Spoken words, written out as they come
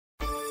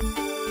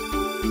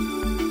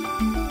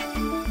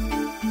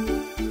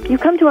you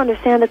come to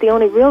understand that the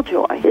only real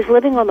joy is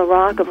living on the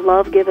rock of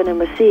love given and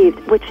received,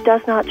 which does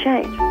not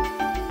change.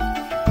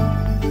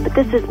 But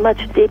this is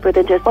much deeper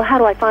than just, well, how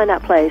do I find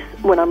that place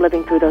when I'm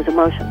living through those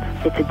emotions?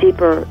 It's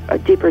a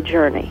deeper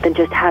journey than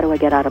just how do I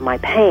get out of my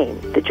pain.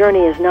 The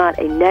journey is not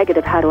a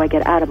negative, how do I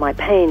get out of my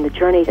pain? The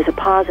journey is a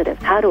positive,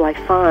 how do I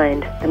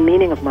find the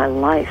meaning of my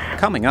life?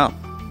 Coming up,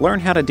 learn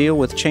how to deal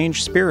with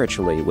change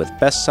spiritually with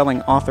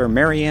best-selling author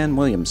Marianne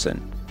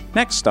Williamson.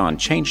 Next on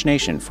Change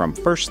Nation from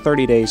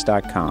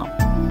First30days.com.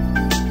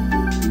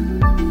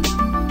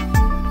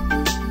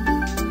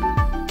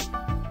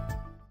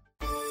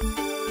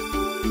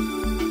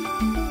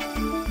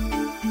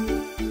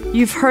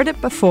 You've heard it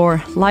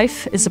before,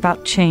 life is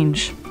about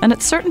change. And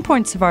at certain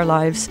points of our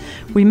lives,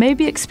 we may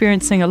be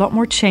experiencing a lot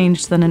more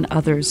change than in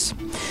others.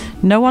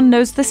 No one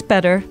knows this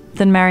better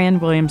than Marianne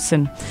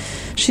Williamson.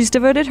 She's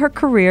devoted her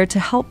career to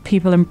help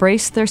people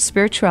embrace their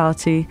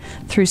spirituality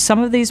through some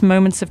of these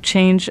moments of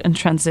change and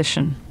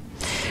transition.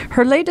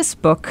 Her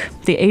latest book,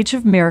 The Age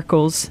of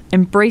Miracles,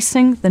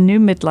 Embracing the New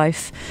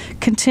Midlife,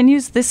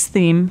 continues this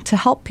theme to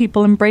help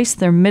people embrace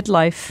their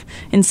midlife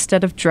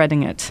instead of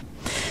dreading it.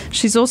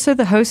 She's also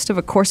the host of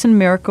A Course in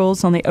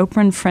Miracles on the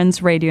Oprah and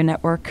Friends radio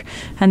network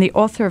and the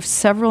author of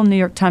several New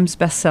York Times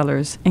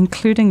bestsellers,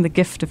 including The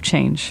Gift of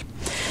Change.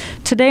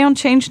 Today on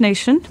Change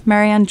Nation,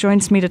 Marianne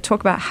joins me to talk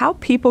about how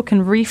people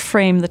can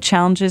reframe the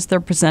challenges they're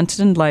presented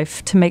in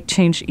life to make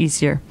change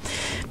easier.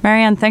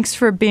 Marianne, thanks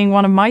for being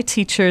one of my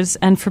teachers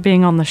and for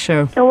being on the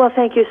show. Oh, well,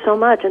 thank you so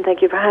much, and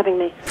thank you for having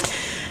me.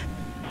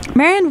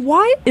 Marianne,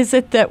 why is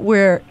it that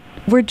we're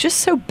just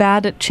so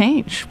bad at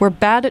change? We're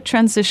bad at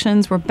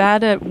transitions. We're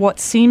bad at what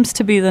seems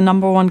to be the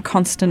number one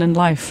constant in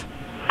life.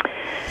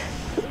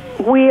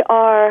 We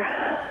are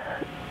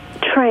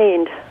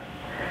trained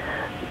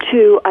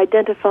to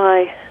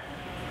identify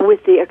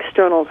with the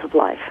externals of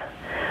life.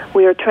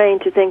 We are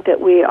trained to think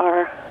that we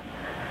are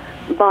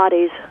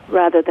bodies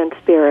rather than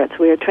spirits.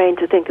 We are trained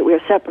to think that we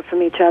are separate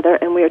from each other,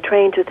 and we are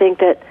trained to think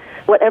that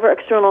whatever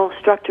external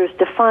structures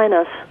define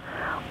us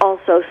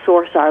also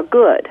source our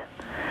good.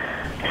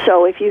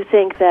 So if you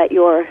think that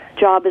your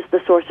job is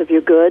the source of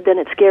your good, then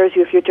it scares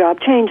you if your job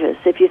changes.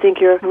 If you think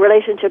your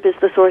relationship is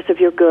the source of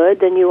your good,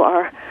 then you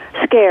are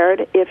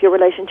scared if your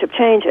relationship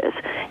changes.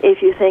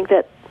 If you think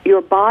that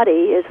your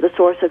body is the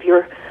source of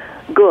your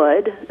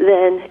good,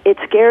 then it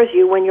scares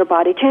you when your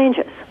body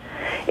changes.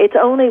 It's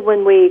only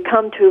when we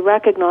come to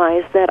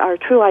recognize that our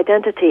true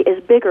identity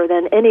is bigger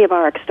than any of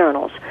our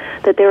externals,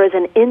 that there is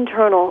an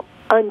internal,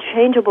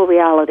 unchangeable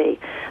reality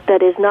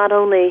that is not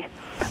only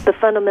the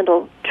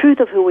fundamental truth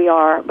of who we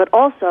are, but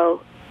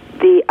also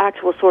the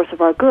actual source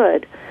of our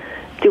good,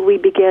 do we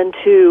begin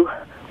to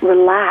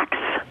relax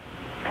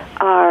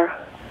our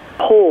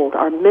hold,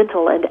 our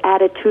mental and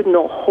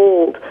attitudinal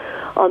hold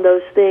on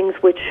those things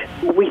which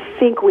we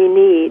think we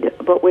need,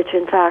 but which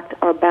in fact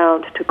are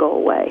bound to go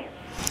away.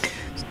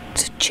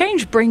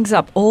 Change brings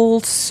up all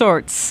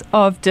sorts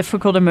of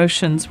difficult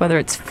emotions, whether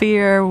it's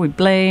fear, we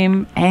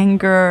blame,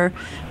 anger,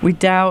 we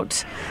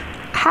doubt.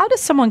 How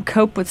does someone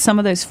cope with some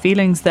of those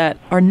feelings that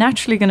are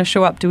naturally going to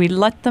show up? Do we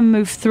let them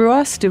move through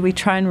us? Do we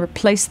try and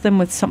replace them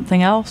with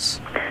something else?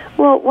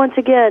 Well, once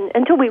again,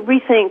 until we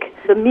rethink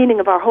the meaning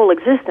of our whole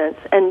existence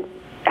and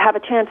have a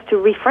chance to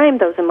reframe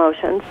those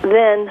emotions,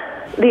 then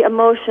the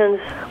emotions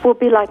will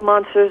be like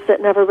monsters that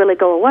never really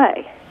go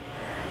away.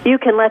 You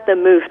can let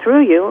them move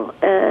through you,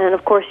 and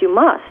of course you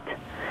must.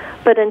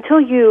 But until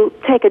you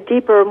take a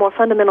deeper, more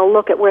fundamental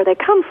look at where they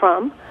come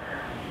from,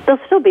 they'll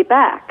still be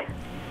back.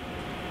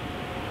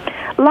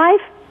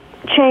 Life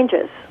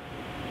changes.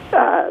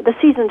 The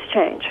seasons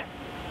change.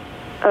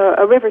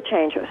 A river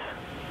changes.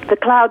 The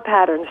cloud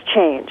patterns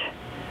change.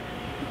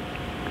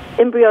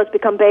 Embryos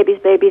become babies,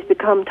 babies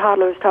become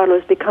toddlers,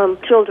 toddlers become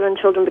children,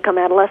 children become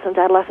adolescents,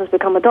 adolescents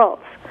become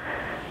adults.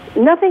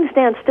 Nothing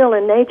stands still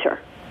in nature.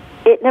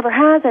 It never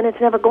has, and it's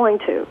never going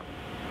to.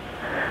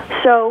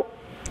 So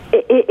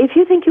if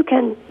you think you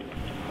can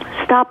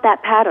stop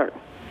that pattern,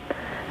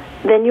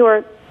 then you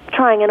are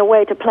trying in a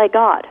way to play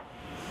God.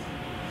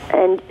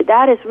 And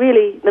that is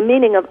really the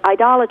meaning of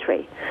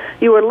idolatry.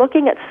 You are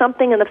looking at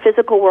something in the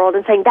physical world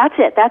and saying, that's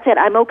it,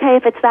 I'm okay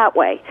if it's that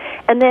way.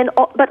 And then,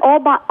 but all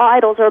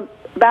idols are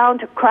bound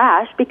to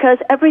crash because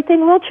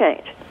everything will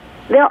change.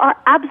 There are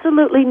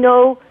absolutely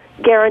no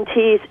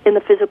guarantees in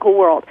the physical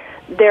world.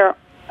 There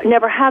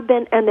never have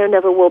been and there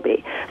never will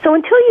be. So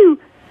until you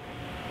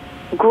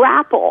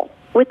grapple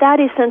with that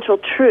essential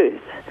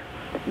truth,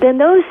 then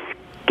those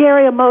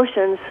scary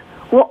emotions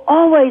will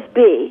always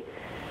be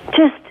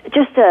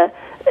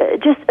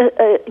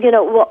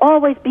will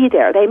always be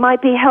there. They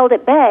might be held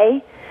at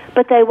bay,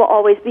 but they will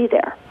always be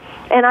there.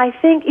 And I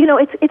think,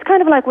 it's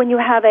kind of like when you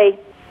have a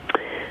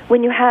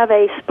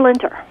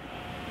splinter.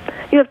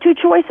 You have two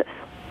choices.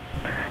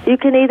 You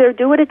can either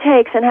do what it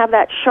takes and have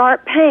that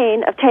sharp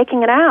pain of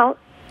taking it out,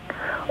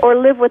 or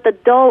live with the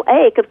dull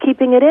ache of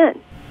keeping it in.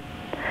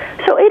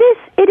 So it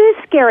is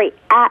scary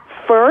at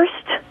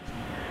first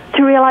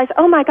to realize,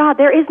 oh my God,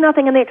 there is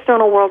nothing in the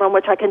external world on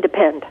which I can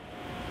depend.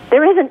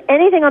 There isn't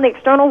anything on the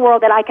external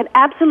world that I can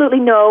absolutely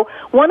know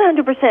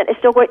 100%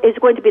 is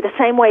going to be the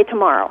same way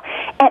tomorrow.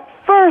 At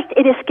first,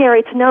 it is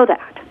scary to know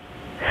that.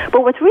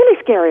 But what's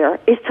really scarier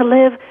is to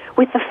live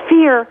with the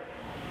fear,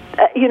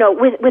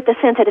 with the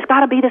sense that it's got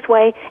to be this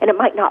way and it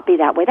might not be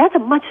that way. That's a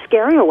much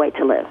scarier way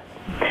to live.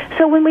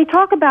 So when we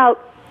talk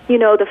about,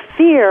 the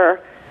fear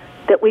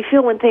that we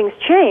feel when things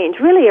change,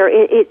 really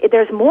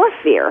there's more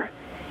fear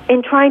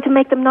in trying to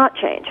make them not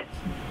change.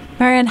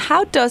 Marianne,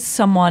 how does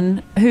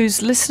someone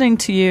who's listening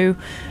to you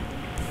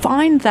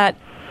find that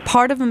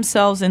part of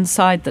themselves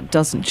inside that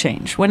doesn't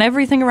change? When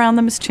everything around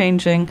them is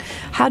changing,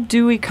 how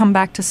do we come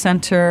back to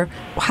center?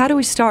 How do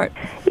we start?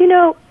 You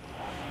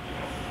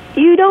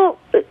don't.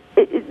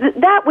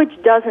 That which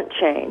doesn't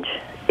change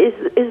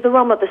is the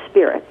realm of the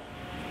spirit.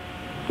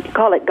 You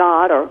call it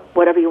God or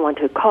whatever you want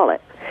to call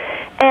it.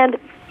 And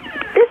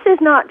this is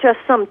not just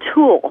some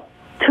tool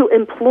to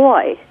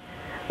employ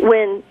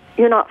when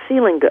you're not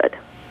feeling good.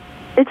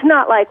 It's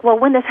not like, well,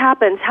 when this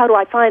happens, how do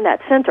I find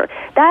that center?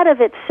 That of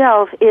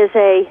itself is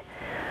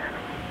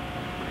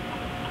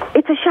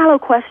it's a shallow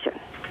question.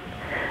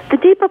 The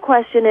deeper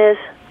question is,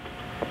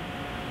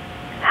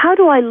 how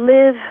do I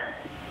live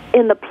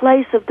in the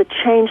place of the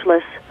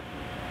changeless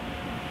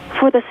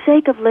for the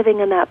sake of living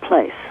in that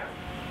place?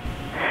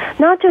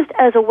 Not just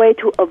as a way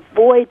to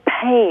avoid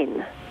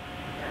pain,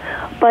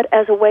 but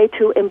as a way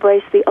to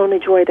embrace the only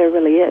joy there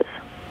really is.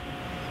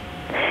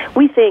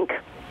 We think,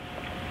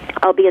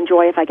 I'll be in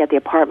joy if I get the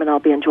apartment, I'll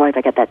be in joy if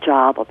I get that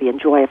job, I'll be in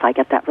joy if I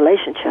get that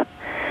relationship.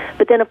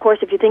 But then, of course,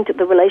 if you think that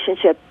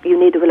you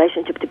need the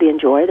relationship to be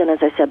enjoyed, and as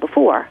I said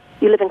before,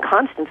 you live in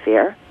constant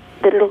fear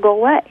that it'll go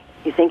away.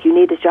 You think you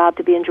need this job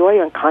to be enjoyed,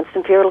 you're in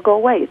constant fear it'll go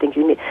away. You think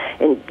you need,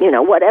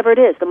 whatever it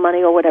is, the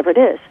money or whatever it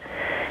is.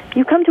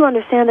 You come to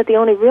understand that the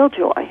only real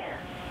joy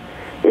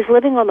is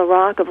living on the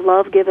rock of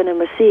love given and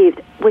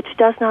received, which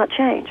does not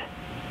change.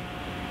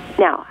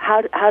 Now,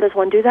 how does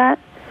one do that?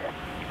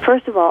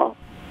 First of all,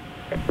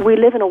 we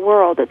live in a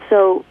world that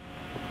so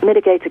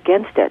mitigates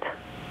against it.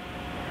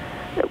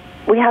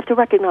 We have to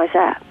recognize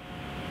that.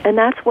 And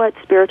that's what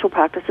spiritual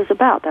practice is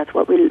about. That's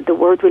what the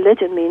word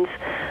religion means.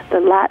 The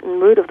Latin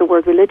root of the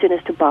word religion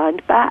is to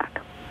bind back.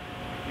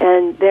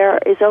 And there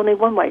is only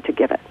one way to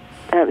give it.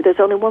 There's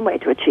only one way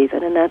to achieve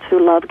it, and that's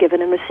through love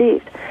given and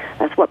received.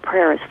 That's what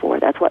prayer is for.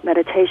 That's what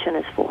meditation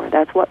is for.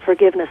 That's what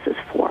forgiveness is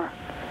for.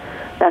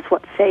 That's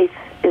what faith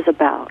is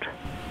about.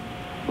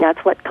 That's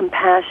what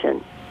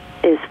compassion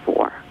is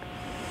for.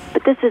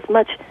 But this is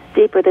much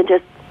deeper than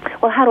just,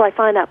 well, how do I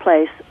find that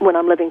place when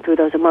I'm living through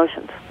those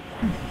emotions?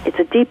 It's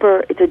a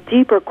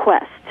deeper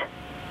quest.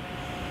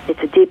 It's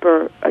a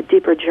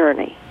deeper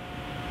journey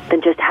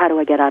than just how do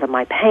I get out of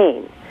my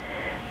pain.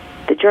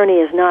 The journey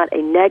is not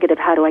a negative,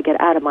 how do I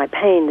get out of my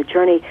pain? The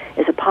journey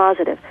is a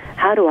positive,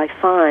 how do I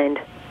find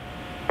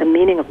the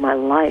meaning of my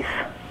life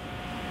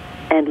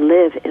and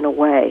live in a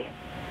way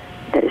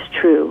that is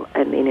true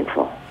and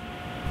meaningful?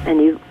 And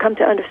you come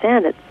to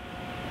understand that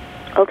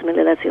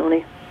ultimately that's the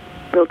only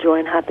real joy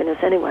and happiness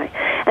anyway.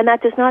 And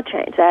that does not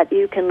change. That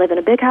you can live in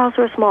a big house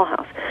or a small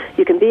house.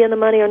 You can be in the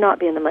money or not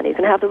be in the money. You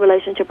can have the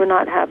relationship or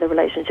not have the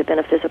relationship in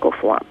a physical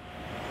form.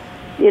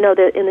 In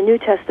the New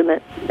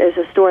Testament, there's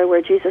a story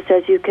where Jesus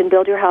says you can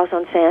build your house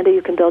on sand or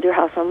you can build your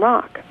house on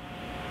rock.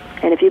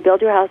 And if you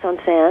build your house on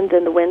sand,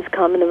 then the winds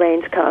come and the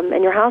rains come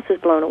and your house is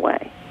blown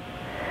away.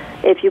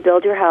 If you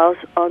build your house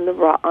on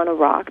a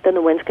rock, then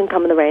the winds can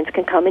come and the rains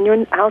can come and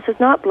your house is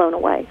not blown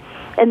away.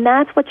 And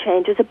that's what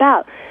change is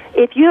about.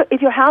 If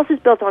your house is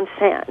built on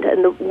sand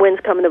and the winds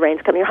come and the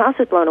rains come, your house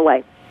is blown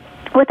away.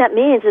 What that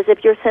means is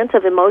if your sense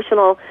of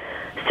emotional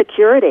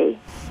security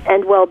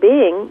and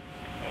well-being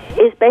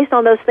is based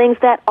on those things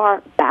that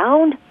are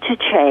bound to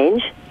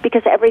change,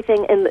 because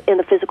everything in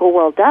the physical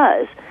world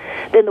does,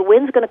 then the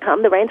wind's going to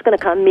come, the rain's going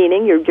to come,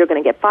 meaning you're going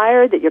to get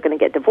fired, that you're going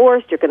to get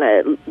divorced, you're going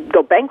to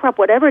go bankrupt,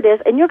 whatever it is,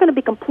 and you're going to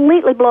be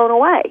completely blown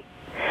away.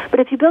 But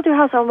if you build your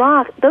house on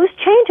rock, those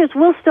changes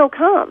will still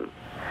come.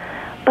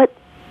 But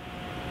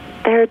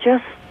they're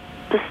just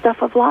the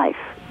stuff of life.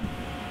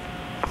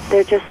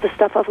 They're just the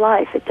stuff of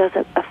life. It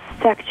doesn't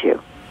affect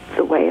you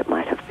the way it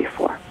might have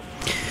before.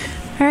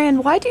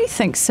 Marianne, why do you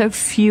think so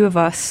few of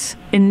us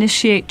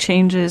initiate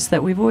changes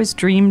that we've always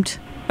dreamed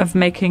of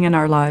making in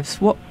our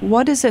lives?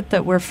 What is it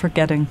that we're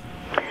forgetting?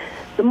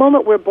 The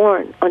moment we're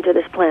born onto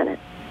this planet,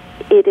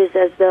 it is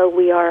as though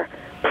we are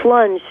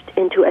plunged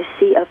into a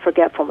sea of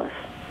forgetfulness.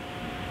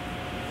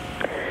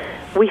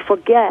 We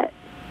forget,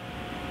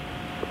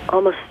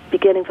 almost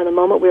beginning from the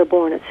moment we are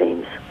born, it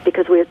seems,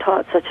 because we are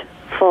taught such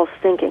false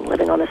thinking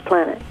living on this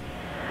planet,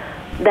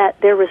 that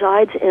there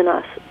resides in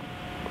us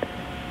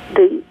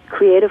the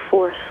creative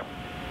force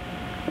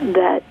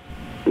that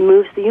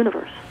moves the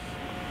universe.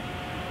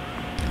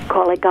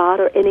 Call it God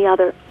or any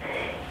other.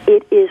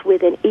 It is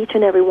within each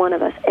and every one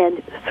of us,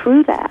 and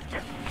through that,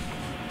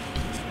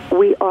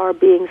 we are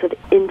beings of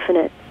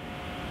infinite,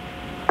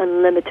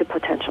 unlimited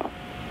potential.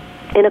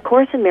 In A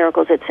Course in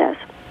Miracles, it says,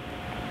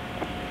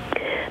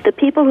 the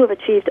people who have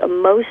achieved the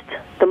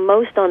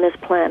most on this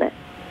planet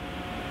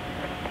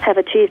have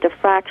achieved a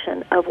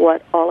fraction of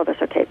what all of us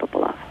are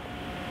capable of.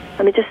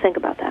 I mean, just think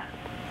about that.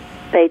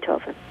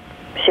 Beethoven,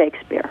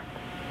 Shakespeare.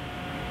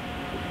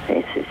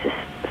 It's just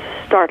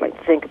startling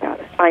to think about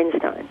it.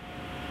 Einstein.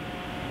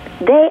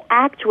 They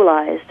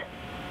actualized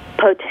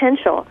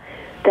potential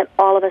that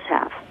all of us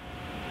have.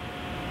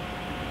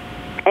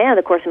 And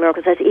the Course in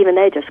Miracles says even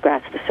they just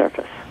scratched the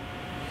surface.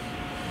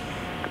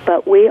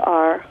 But we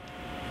are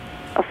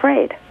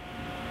afraid.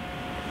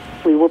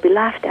 We will be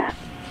laughed at.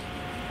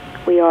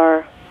 We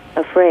are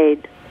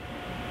afraid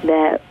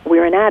that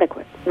we're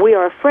inadequate. We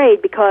are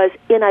afraid because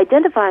in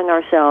identifying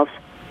ourselves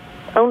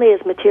only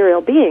as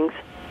material beings,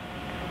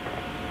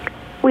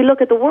 we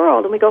look at the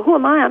world and we go, who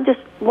am I? I'm just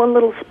one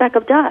little speck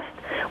of dust.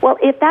 Well,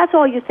 if that's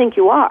all you think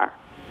you are,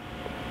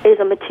 is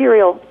a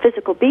material,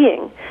 physical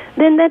being,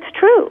 then that's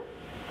true.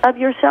 Of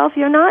yourself,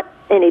 you're not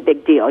any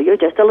big deal. You're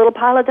just a little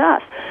pile of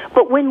dust.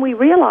 But when we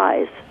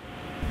realize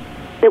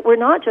that we're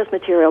not just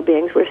material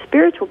beings, we're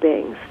spiritual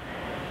beings,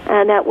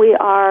 and that we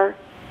are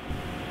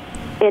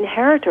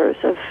inheritors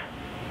of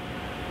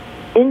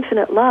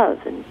infinite love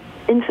and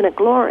infinite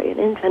glory and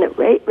infinite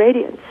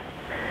radiance,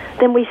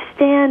 then we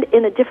stand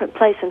in a different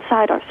place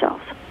inside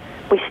ourselves.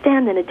 We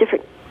stand in a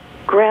different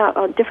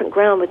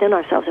ground within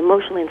ourselves,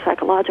 emotionally and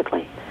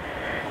psychologically.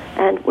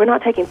 And we're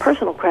not taking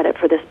personal credit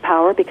for this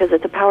power because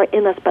it's a power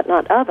in us but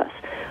not of us.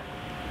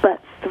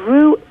 But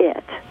through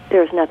it,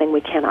 there's nothing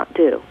we cannot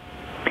do.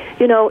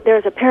 You know,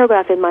 there's a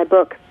paragraph in my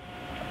book,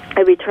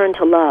 A Return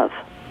to Love,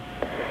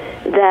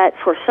 that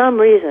for some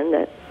reason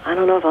that I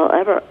don't know if I'll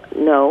ever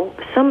know,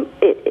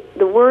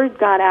 the word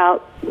got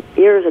out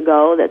years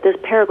ago that this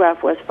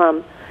paragraph was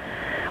from,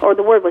 or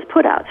the word was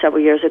put out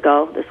several years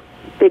ago, this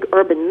big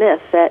urban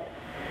myth that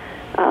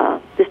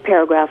this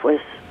paragraph was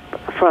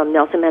from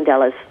Nelson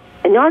Mandela's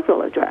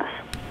inaugural address,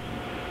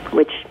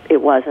 which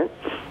it wasn't.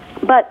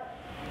 But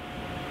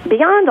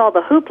beyond all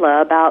the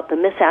hoopla about the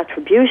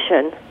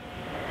misattribution,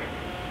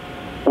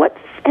 what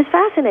has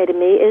fascinated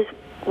me is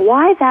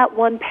why that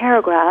one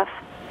paragraph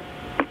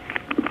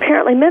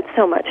apparently meant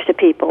so much to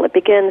people. It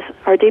begins,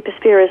 our deepest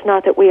fear is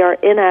not that we are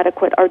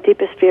inadequate, our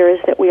deepest fear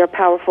is that we are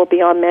powerful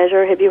beyond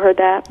measure. Have you heard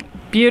that?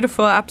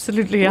 Beautiful,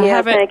 absolutely. I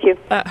have thank it you.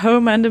 At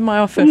home and in my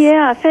office.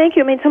 Yeah, thank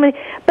you. I mean, so many.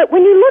 But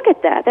when you look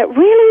at that, that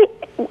really,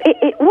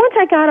 once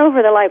I got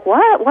over the like,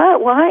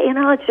 what, you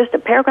know, it's just a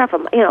paragraph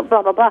of, you know,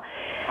 blah, blah, blah.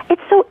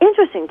 It's so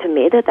interesting to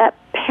me that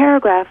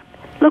paragraph,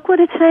 look what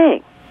it's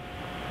saying.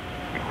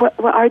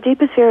 What our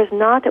deepest fear is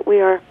not that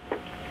we are,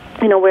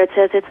 you know, where it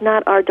says it's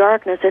not our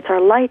darkness, it's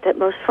our light that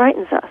most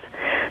frightens us.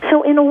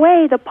 So in a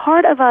way, the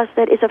part of us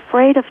that is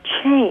afraid of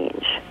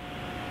change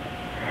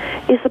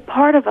is the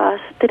part of us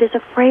that is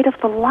afraid of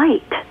the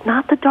light,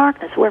 not the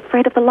darkness. We're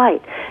afraid of the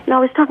light. You know, I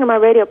was talking on my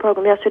radio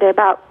program yesterday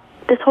about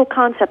this whole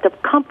concept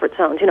of comfort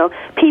zones. You know,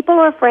 people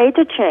are afraid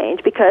to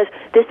change because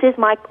this is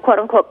my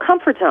quote-unquote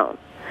comfort zone.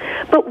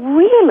 But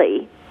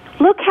really,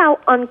 look how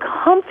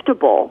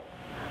uncomfortable,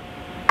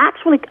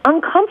 actually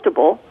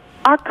uncomfortable,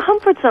 our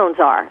comfort zones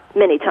are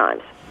many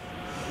times.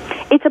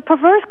 It's a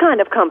perverse kind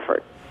of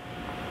comfort.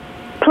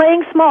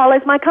 Playing small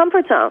is my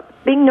comfort zone.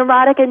 Being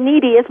neurotic and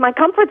needy is my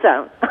comfort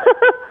zone.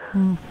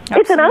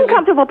 It's an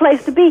uncomfortable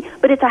place to be,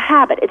 but it's a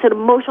habit. It's an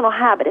emotional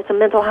habit. It's a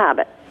mental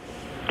habit.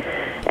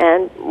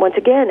 And once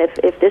again,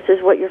 if this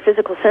is what your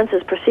physical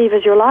senses perceive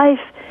as your life,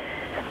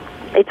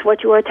 it's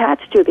what you are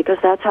attached to because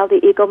that's how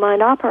the ego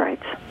mind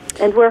operates.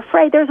 And we're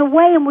afraid. There's a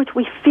way in which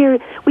we fear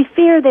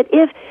that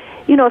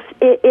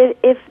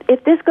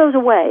if this goes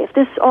away,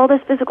 if all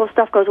this physical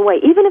stuff goes away,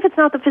 even if it's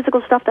not the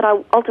physical stuff that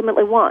I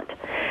ultimately want,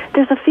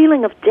 there's a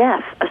feeling of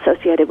death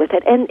associated with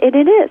it, and it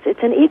is.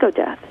 It's an ego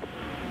death,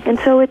 and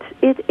so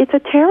it's a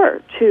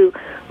terror to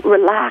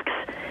relax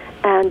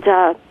and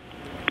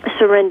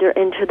surrender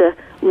into the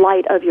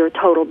light of your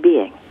total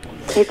being.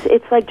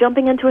 It's like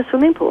jumping into a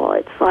swimming pool.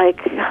 It's like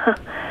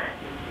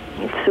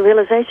it's a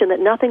realization that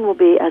nothing will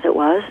be as it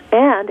was,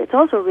 and it's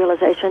also a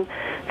realization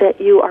that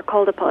you are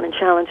called upon and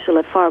challenged to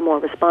live far more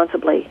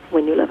responsibly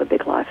when you live a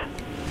big life.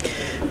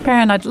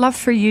 Baron, I'd love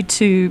for you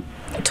to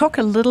talk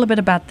a little bit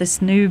about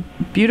this new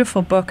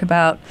beautiful book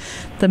about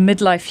the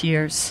midlife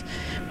years.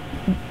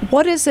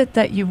 What is it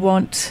that you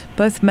want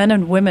both men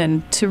and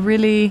women to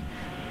really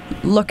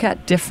look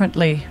at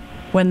differently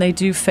when they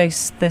do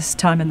face this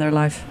time in their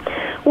life?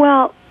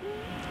 Well,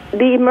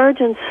 the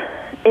emergence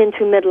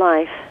into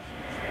midlife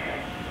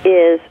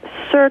is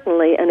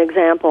certainly an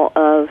example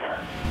of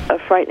a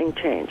frightening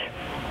change.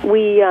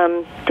 We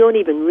don't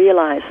even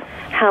realize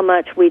how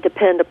much we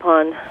depend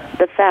upon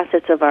the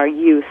facets of our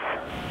youth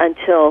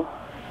until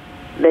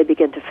they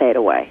begin to fade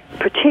away.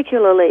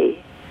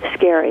 Particularly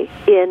scary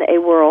in a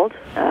world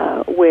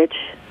which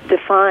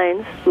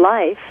defines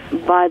life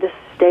by the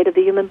state of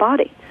the human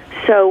body.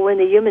 So when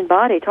the human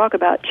body, talk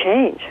about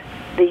change,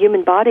 the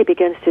human body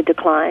begins to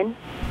decline,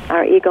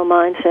 our ego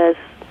mind says,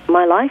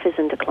 my life is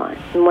in decline.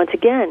 And once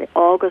again, it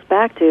all goes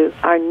back to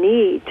our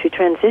need to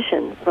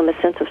transition from a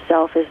sense of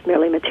self as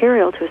merely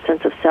material to a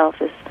sense of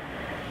self as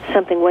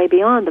something way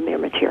beyond the mere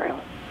material.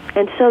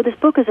 And so this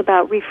book is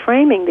about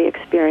reframing the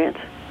experience,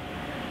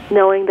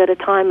 knowing that a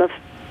time of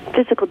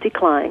physical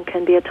decline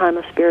can be a time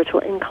of spiritual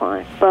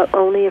incline, but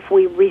only if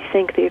we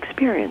rethink the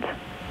experience.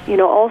 You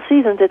know, all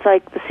seasons, it's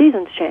like the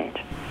seasons change.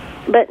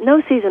 But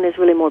no season is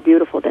really more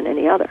beautiful than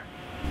any other.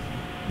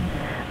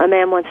 A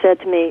man once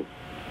asked me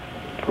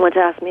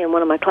in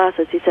one of my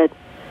classes, he said,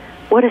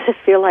 "What does it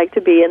feel like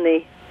to be in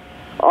the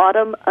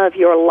autumn of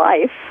your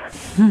life?"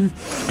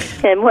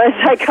 And once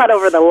I got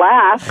over the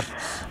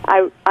laugh,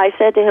 I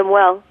said to him,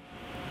 "Well,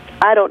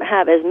 I don't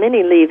have as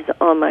many leaves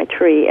on my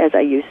tree as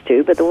I used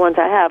to, but the ones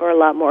I have are a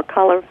lot more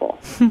colorful."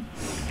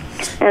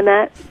 And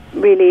that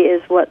really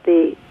is what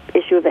the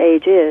issue of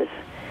age is.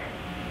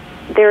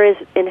 There is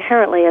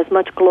inherently as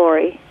much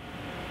glory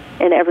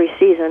in every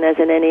season as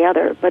in any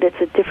other, but it's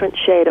a different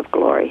shade of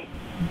glory.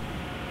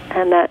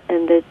 And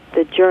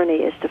the journey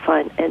is to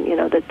find, and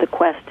the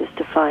quest is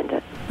to find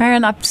it.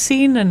 Marianne, I've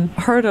seen and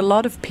heard a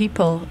lot of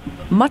people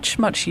much,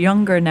 much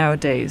younger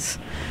nowadays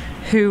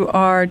who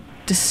are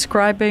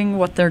describing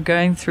what they're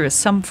going through as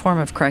some form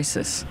of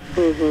crisis.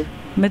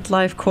 Mm-hmm.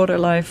 Midlife, quarter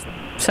life,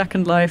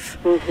 second life.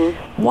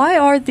 Mm-hmm. Why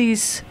are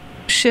these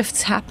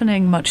shifts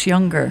happening much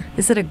younger?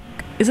 Is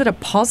it a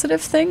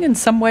positive thing in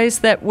some ways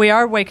that we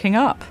are waking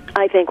up?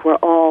 I think we're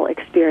all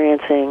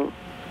experiencing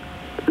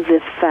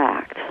the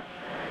fact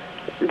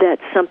that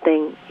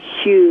something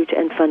huge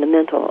and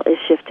fundamental is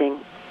shifting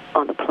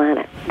on the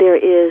planet. There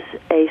is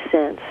a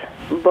sense,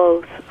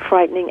 both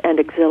frightening and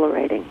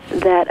exhilarating,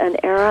 that an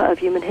era of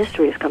human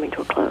history is coming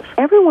to a close.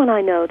 Everyone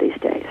I know these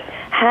days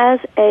has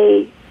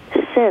a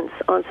sense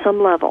on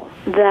some level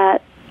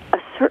that a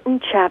certain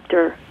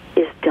chapter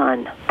is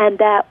done, and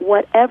that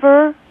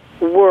whatever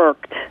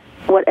worked,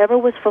 whatever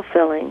was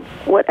fulfilling,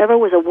 whatever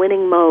was a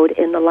winning mode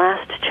in the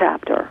last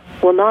chapter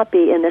will not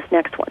be in this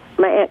next one.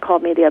 My aunt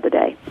called me the other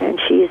day, and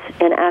she's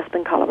in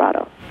Aspen,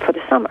 Colorado for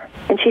the summer.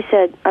 And she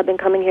said, "I've been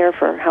coming here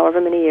for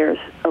however many years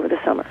over the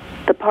summer.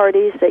 The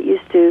parties that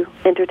used to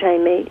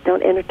entertain me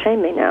don't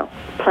entertain me now.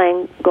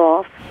 Playing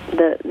golf,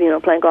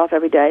 playing golf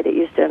every day that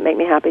used to make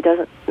me happy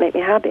doesn't make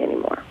me happy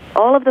anymore.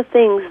 All of the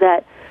things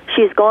that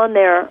she's gone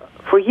there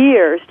for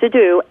years to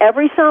do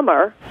every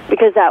summer,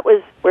 because that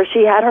was where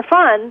she had her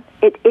fun,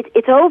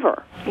 it's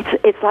over.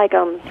 It's like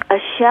a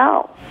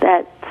shell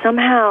that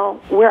somehow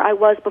where I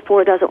was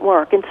before doesn't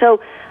work."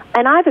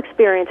 And I've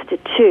experienced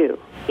it too.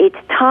 It's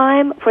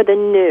time for the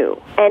new.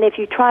 And if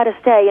you try to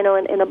stay,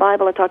 in the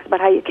Bible it talks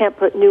about how you can't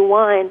put new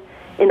wine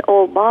in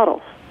old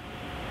bottles.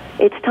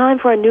 It's time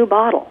for a new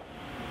bottle.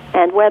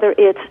 And whether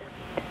it's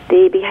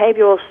the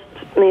behavioral,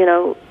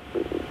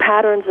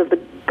 patterns of the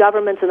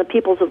governments and the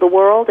peoples of the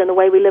world and the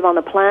way we live on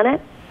the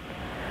planet,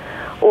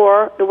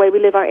 or the way we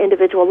live our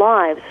individual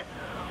lives,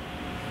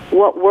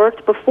 what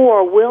worked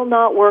before will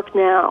not work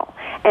now.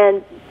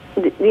 And,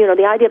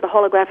 the idea of the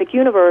holographic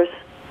universe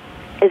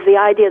is the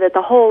idea that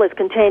the whole is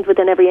contained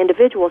within every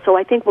individual. So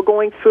I think we're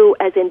going through,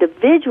 as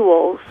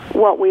individuals,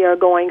 what we are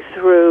going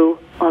through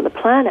on the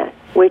planet,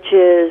 which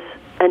is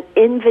an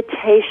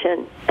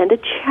invitation and a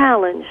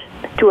challenge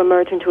to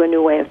emerge into a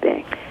new way of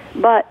being.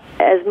 But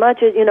as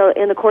much as,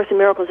 in the Course in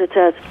Miracles it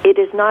says, it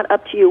is not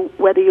up to you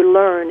whether you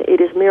learn,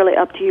 it is merely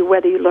up to you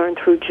whether you learn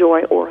through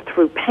joy or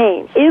through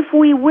pain. If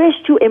we wish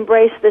to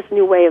embrace this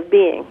new way of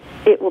being,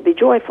 it will be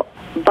joyful.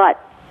 But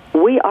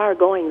we are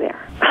going there.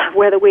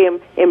 Whether we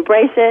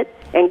embrace it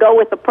and go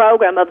with the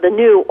program of the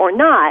new or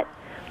not,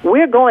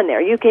 we're going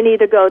there. You can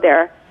either go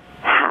there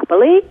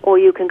happily or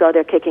you can go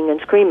there kicking and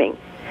screaming.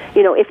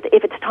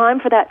 If it's time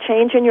for that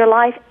change in your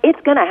life, it's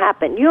going to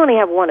happen. You only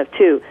have one of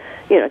two,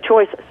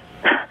 choices.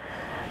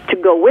 To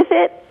go with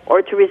it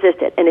or to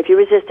resist it. And if you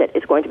resist it,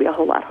 it's going to be a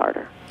whole lot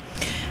harder.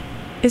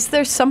 Is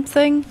there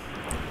something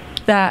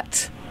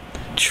that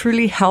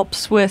truly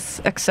helps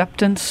with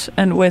acceptance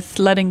and with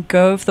letting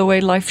go of the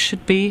way life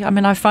should be? I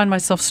mean, I find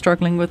myself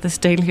struggling with this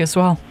daily as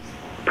well.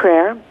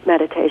 Prayer,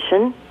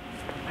 meditation,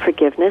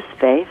 forgiveness,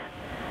 faith.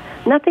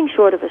 Nothing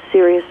short of a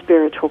serious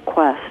spiritual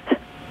quest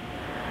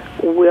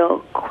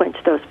will quench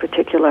that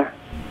particular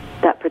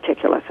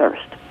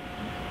thirst.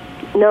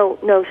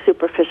 No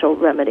superficial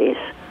remedies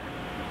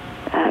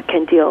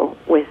can deal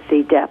with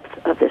the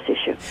depth of this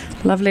issue.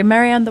 Lovely.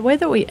 Marianne, the way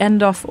that we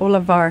end off all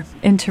of our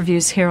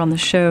interviews here on the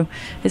show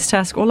is to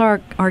ask all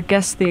our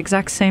guests the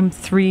exact same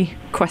 3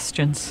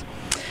 questions.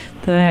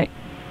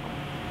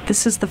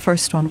 This is the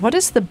first one. What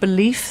is the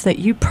belief that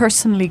you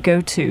personally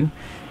go to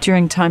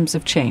during times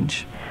of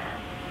change?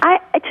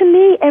 To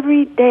me,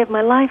 every day of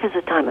my life is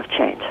a time of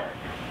change.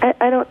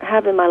 I don't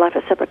have in my life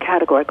a separate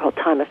category called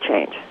time of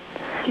change.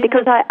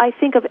 Because I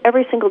think of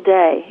every single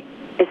day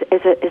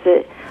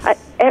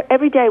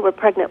every day we're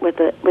pregnant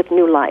with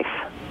new life.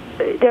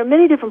 There are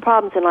many different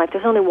problems in life.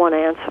 There's only one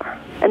answer,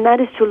 and that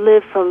is to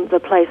live from the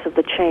place of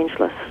the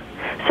changeless.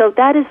 So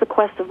that is the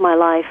quest of my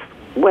life,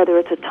 whether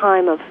it's a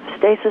time of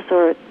stasis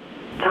or a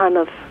time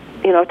of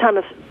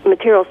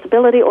material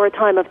stability or a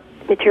time of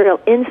material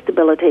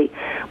instability.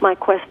 My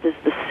quest is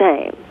the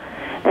same,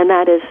 and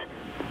that is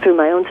through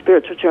my own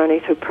spiritual journey,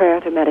 through prayer,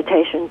 through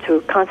meditation,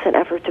 through constant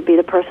effort to be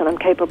the person I'm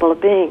capable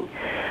of being,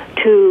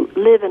 to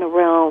live in a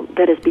realm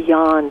that is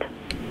beyond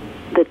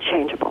the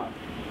changeable.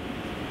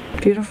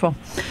 Beautiful.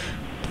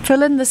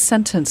 Fill in this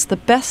sentence. The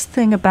best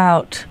thing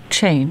about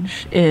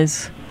change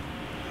is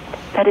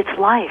that it's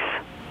life.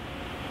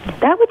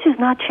 That which is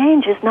not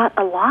change is not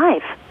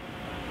alive.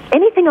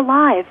 Anything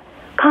alive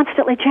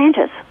constantly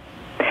changes.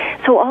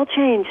 So all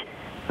change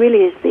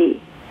really is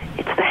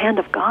it's the hand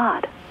of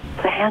God.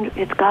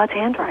 It's God's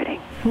handwriting.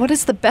 What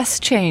is the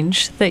best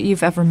change that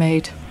you've ever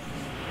made?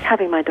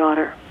 Having my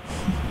daughter,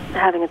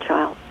 having a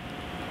child.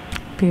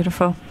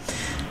 Beautiful.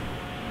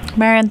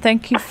 Marianne,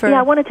 thank you for... Yeah,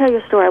 I want to tell you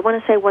a story. I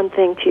want to say one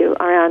thing to you,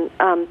 Ariane,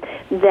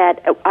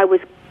 that I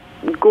was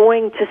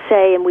going to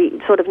say, and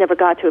we sort of never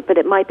got to it, but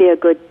it might be a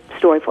good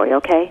story for you,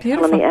 okay?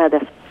 Beautiful. Let me add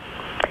this.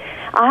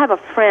 I have a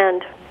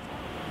friend.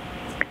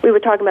 We were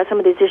talking about some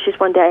of these issues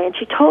one day, and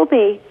she told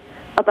me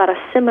about a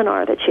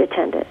seminar that she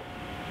attended.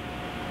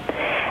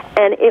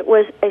 And it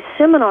was a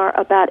seminar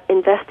about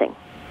investing,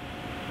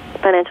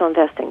 financial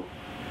investing,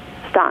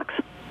 stocks.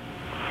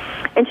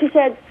 And she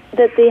said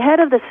that the head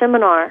of the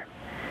seminar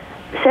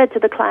said to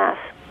the class,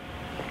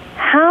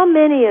 how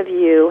many of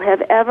you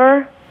have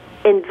ever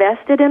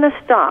invested in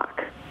a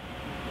stock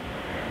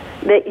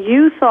that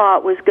you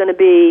thought was going to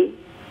be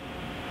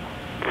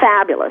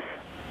fabulous,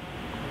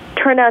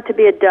 turned out to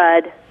be a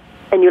dud,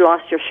 and you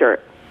lost your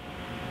shirt?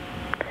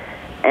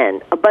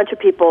 And a bunch of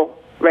people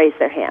raised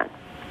their hand.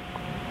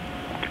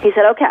 He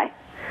said, okay,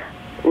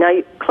 now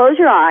you close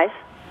your eyes.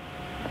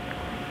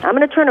 I'm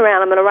going to turn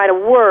around. I'm going to write a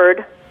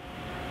word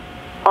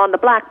on the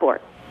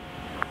blackboard.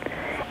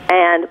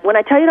 And when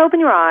I tell you to open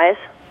your eyes,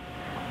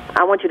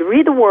 I want you to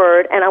read the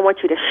word, and I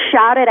want you to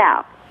shout it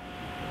out.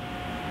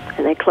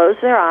 And they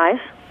closed their eyes.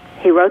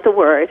 He wrote the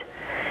word,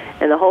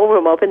 and the whole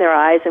room opened their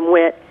eyes and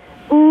went,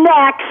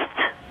 next!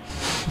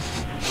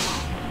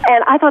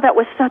 And I thought that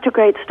was such a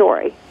great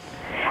story.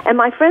 And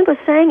my friend was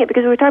saying it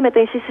because we were talking about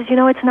things. She says, you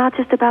know, it's not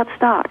just about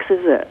stocks,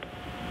 is it?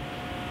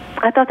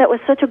 I thought that was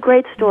such a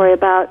great story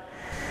about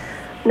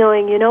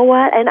knowing, you know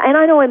what? And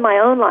I know in my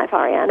own life,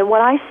 Ariane, and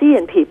what I see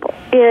in people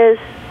is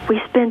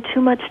we spend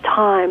too much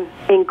time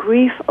in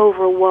grief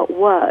over what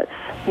was.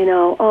 You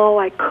know, oh,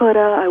 I coulda,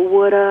 I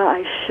woulda,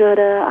 I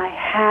shoulda, I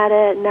had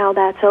it, now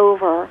that's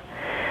over.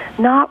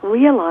 Not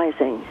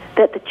realizing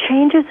that the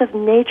changes of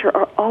nature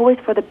are always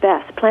for the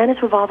best.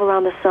 Planets revolve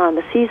around the sun.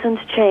 The seasons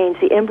change.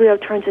 The embryo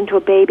turns into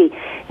a baby.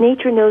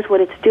 Nature knows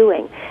what it's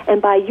doing.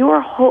 And by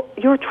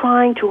you're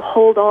trying to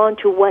hold on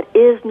to what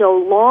is no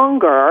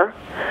longer,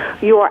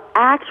 you're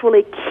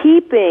actually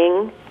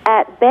keeping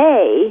at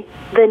bay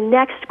the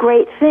next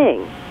great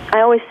thing.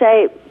 I always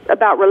say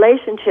about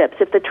relationships,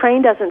 if the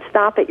train doesn't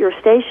stop at your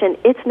station,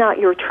 it's not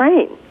your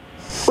train.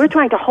 We're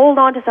trying to hold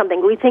on to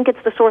something. We think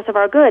it's the source of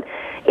our good.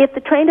 If the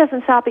train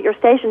doesn't stop at your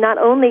station, not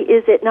only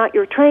is it not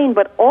your train,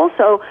 but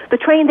also the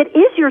train that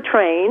is your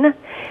train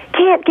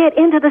can't get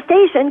into the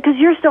station because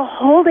you're still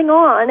holding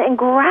on and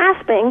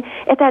grasping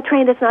at that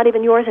train that's not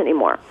even yours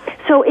anymore.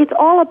 So it's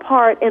all a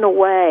part, in a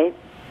way,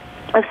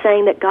 of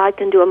saying that God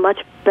can do a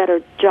much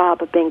better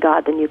job of being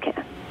God than you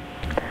can.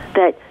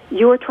 That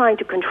you're trying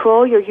to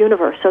control your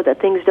universe so that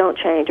things don't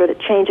change or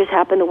that changes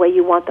happen the way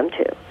you want them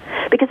to.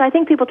 Because I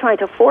think people trying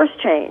to force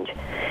change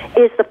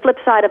is the flip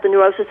side of the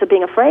neurosis of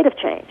being afraid of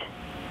change.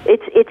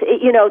 It's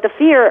you know, the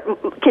fear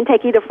can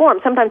take either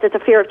form. Sometimes it's a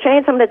fear of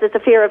change. Sometimes it's a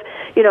fear of,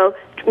 you know,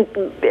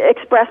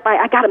 expressed by,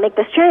 I got to make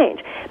this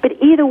change. But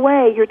either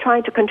way, you're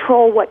trying to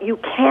control what you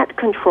can't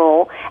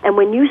control. And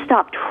when you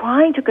stop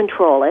trying to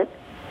control it,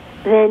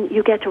 then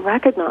you get to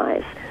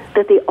recognize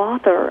that the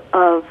author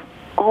of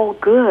all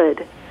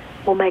good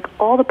will make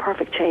all the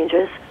perfect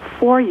changes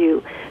for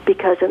you,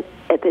 because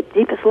at the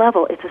deepest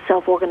level, it's a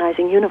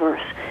self-organizing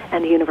universe,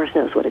 and the universe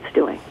knows what it's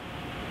doing.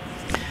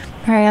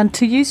 Marianne,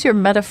 to use your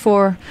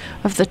metaphor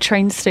of the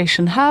train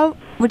station, how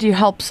would you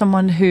help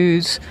someone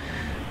who's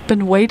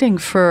been waiting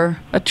for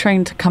a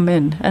train to come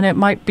in? And it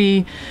might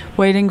be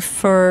waiting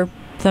for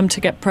them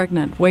to get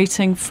pregnant,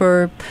 waiting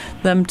for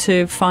them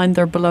to find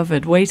their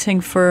beloved,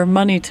 waiting for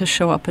money to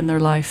show up in their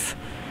life.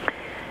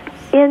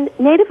 In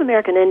Native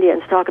American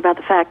Indians talk about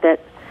the fact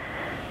that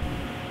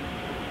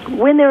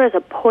when there is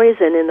a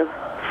poison in the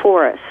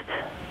forest,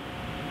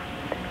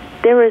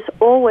 there is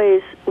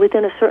always,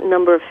 within a certain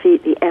number of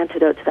feet, the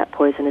antidote to that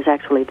poison is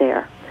actually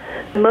there.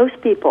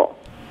 Most people,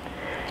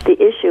 the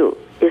issue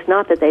is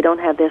not that they don't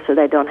have this or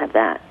they don't have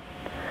that.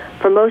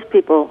 For most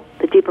people,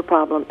 the deeper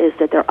problem is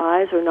that their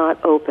eyes are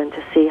not open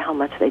to see how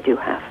much they do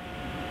have.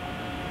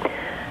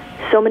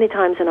 So many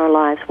times in our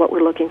lives, what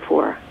we're looking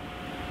for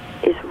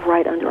is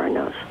right under our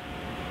nose.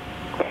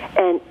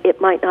 And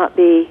it might not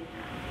be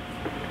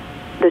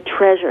the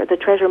treasure. The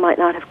treasure might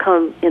not have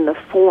come in the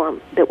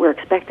form that we're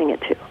expecting it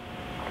to.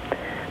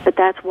 But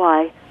that's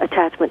why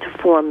attachment to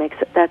form makes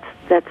it,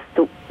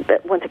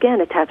 once again,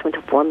 attachment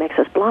to form makes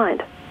us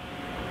blind.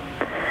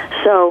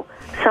 So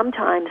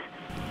sometimes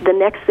the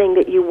next thing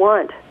that you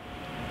want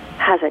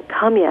hasn't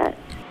come yet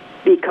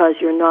because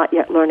you're not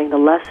yet learning the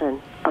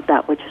lesson of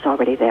that which is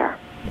already there,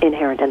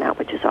 inherent in that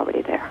which is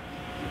already there.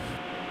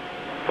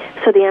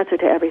 So the answer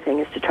to everything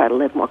is to try to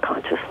live more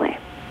consciously.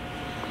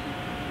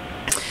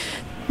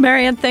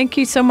 Marianne, thank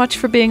you so much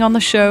for being on the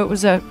show. It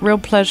was a real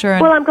pleasure.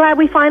 Well, I'm glad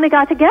we finally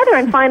got together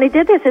and finally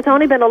did this. It's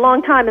only been a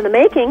long time in the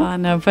making. I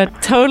know,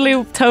 but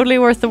totally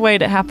worth the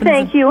wait. It happened.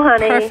 Thank you,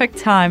 honey. Perfect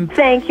time.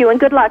 Thank you, and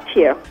good luck to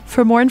you.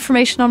 For more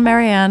information on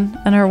Marianne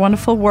and her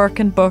wonderful work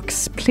and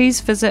books,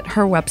 please visit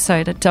her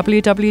website at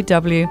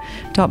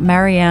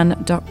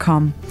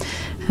www.marianne.com.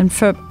 And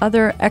for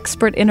other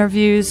expert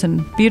interviews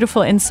and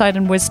beautiful insight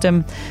and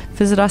wisdom,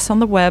 visit us on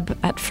the web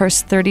at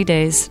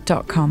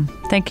first30days.com.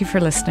 Thank you for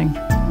listening.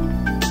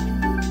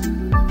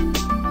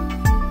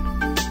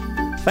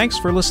 Thanks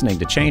for listening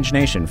to Change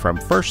Nation from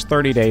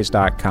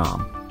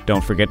first30days.com.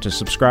 Don't forget to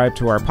subscribe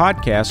to our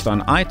podcast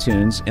on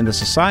iTunes in the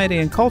Society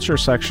and Culture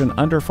section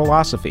under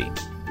Philosophy.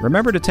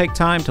 Remember to take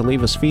time to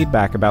leave us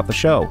feedback about the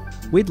show.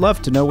 We'd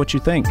love to know what you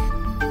think.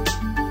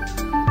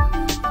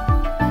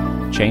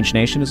 Change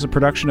Nation is a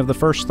production of the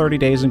First 30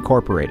 Days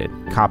Incorporated.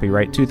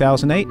 Copyright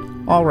 2008,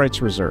 all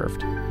rights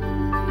reserved.